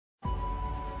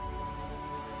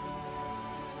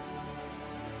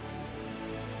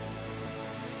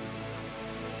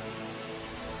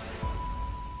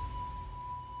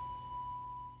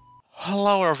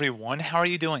Hello everyone, how are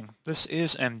you doing? This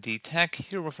is MD Tech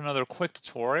here with another quick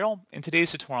tutorial. In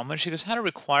today's tutorial, I'm going to show you guys how to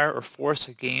require or force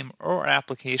a game or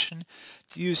application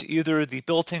to use either the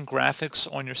built-in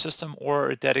graphics on your system or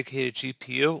a dedicated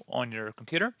GPU on your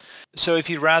computer. So if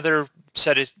you'd rather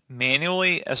set it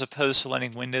manually as opposed to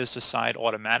letting Windows decide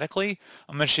automatically,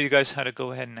 I'm going to show you guys how to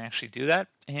go ahead and actually do that.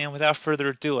 And without further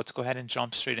ado, let's go ahead and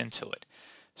jump straight into it.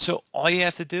 So all you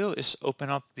have to do is open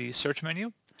up the search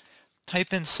menu.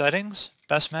 Type in settings,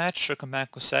 best match should come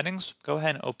back with settings. Go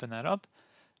ahead and open that up.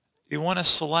 You want to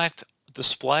select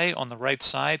display on the right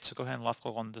side, so go ahead and left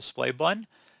click on the display button.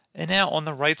 And now on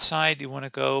the right side, you want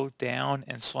to go down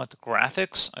and select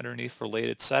graphics underneath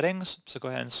related settings. So go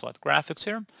ahead and select graphics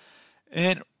here.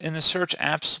 And in the search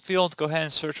apps field, go ahead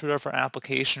and search whatever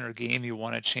application or game you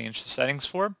want to change the settings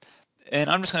for. And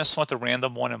I'm just going to select a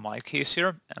random one in my case here,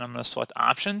 and I'm going to select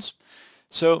options.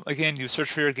 So again, you search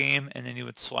for your game and then you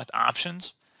would select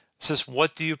options. It says,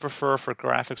 what do you prefer for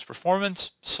graphics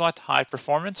performance? Select high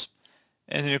performance,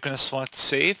 and then you're going to select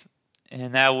save,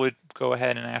 and that would go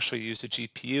ahead and actually use the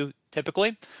GPU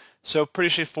typically. So pretty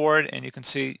straightforward, and you can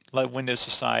see let Windows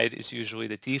decide is usually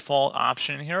the default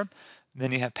option here.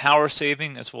 Then you have power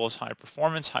saving as well as high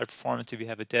performance. High performance, if you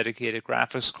have a dedicated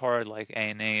graphics card like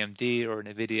an AMD or an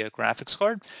NVIDIA graphics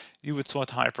card, you would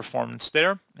select high performance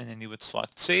there, and then you would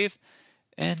select save.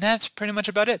 And that's pretty much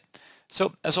about it.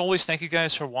 So as always, thank you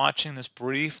guys for watching this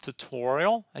brief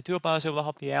tutorial. I do hope I was able to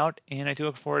help you out, and I do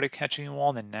look forward to catching you all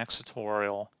in the next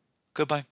tutorial. Goodbye.